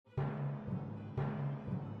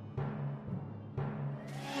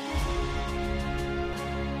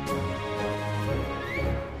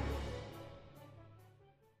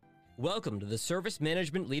Welcome to the Service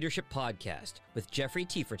Management Leadership Podcast with Jeffrey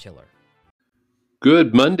Tiefertiller.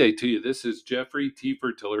 Good Monday to you. This is Jeffrey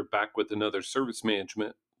Tiefertiller back with another Service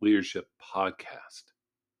Management Leadership Podcast.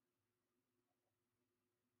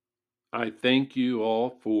 I thank you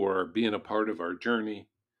all for being a part of our journey,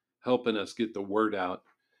 helping us get the word out.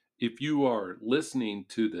 If you are listening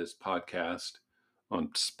to this podcast on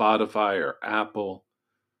Spotify or Apple,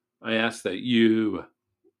 I ask that you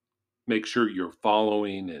make sure you're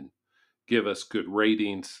following and give us good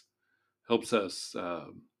ratings. Helps us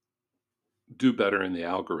do better in the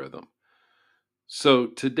algorithm. So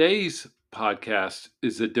today's podcast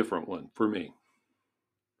is a different one for me.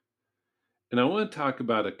 And I want to talk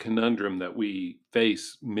about a conundrum that we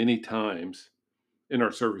face many times in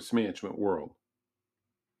our service management world.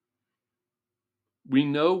 We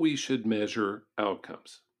know we should measure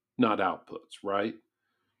outcomes, not outputs, right?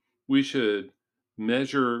 We should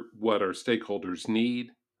measure what our stakeholders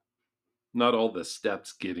need, not all the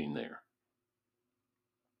steps getting there.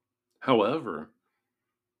 However,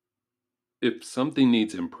 if something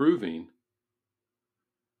needs improving,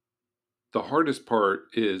 the hardest part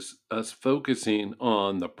is us focusing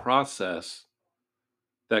on the process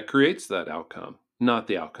that creates that outcome, not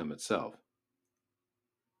the outcome itself.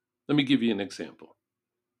 Let me give you an example.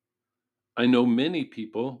 I know many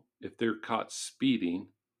people, if they're caught speeding,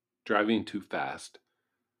 driving too fast,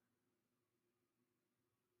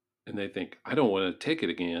 and they think, I don't want to take it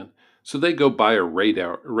again, so they go buy a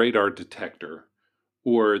radar detector,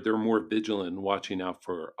 or they're more vigilant in watching out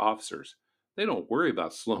for officers. They don't worry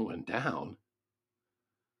about slowing down.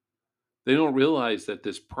 They don't realize that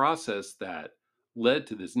this process that led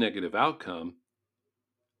to this negative outcome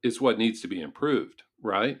is what needs to be improved,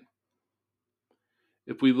 right?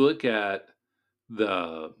 If we look at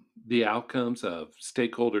the outcomes of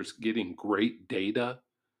stakeholders getting great data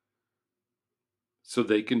so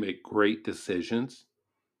they can make great decisions,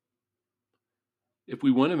 if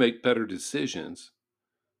we want to make better decisions,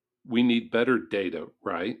 we need better data,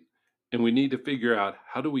 right? And we need to figure out,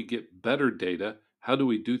 how do we get better data? How do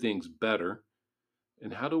we do things better?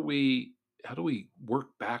 And how do we work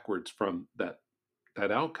backwards from that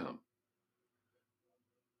outcome?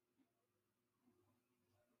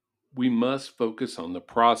 We must focus on the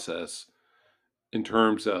process in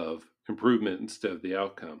terms of improvement instead of the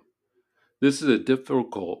outcome. This is a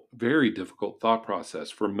very difficult thought process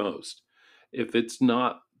for most. If it's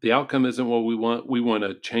not, the outcome isn't what we want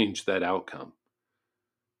to change that outcome.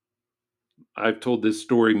 I've told this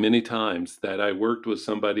story many times that I worked with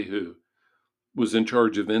somebody who was in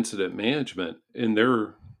charge of incident management, and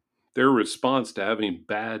their response to having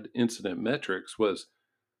bad incident metrics was,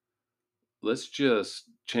 let's just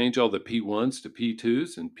change all the P1s to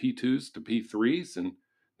P2s and P2s to P3s, and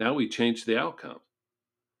now we change the outcome.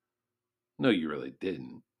 No, you really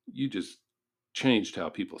didn't. You just changed how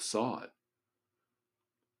people saw it.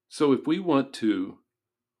 So if we want to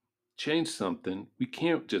change something, we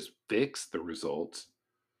can't just fix the results.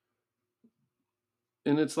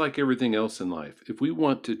 And it's like everything else in life. If we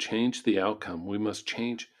want to change the outcome, we must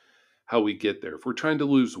change how we get there. If we're trying to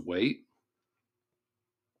lose weight,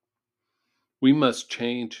 we must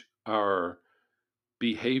change our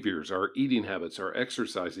behaviors, our eating habits, our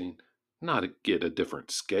exercising, not to get a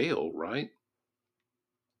different scale, right?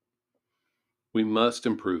 We must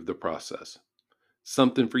improve the process.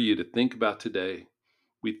 Something for you to think about today.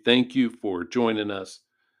 We thank you for joining us.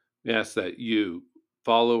 We ask that you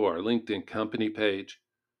follow our LinkedIn company page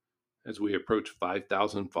as we approach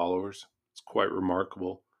 5,000 followers. It's quite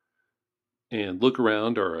remarkable. And look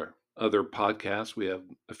around our other podcasts. We have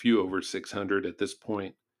a few over 600 at this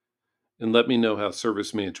point. And let me know how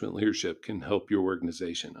service management leadership can help your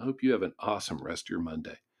organization. I hope you have an awesome rest of your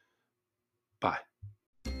Monday. Bye.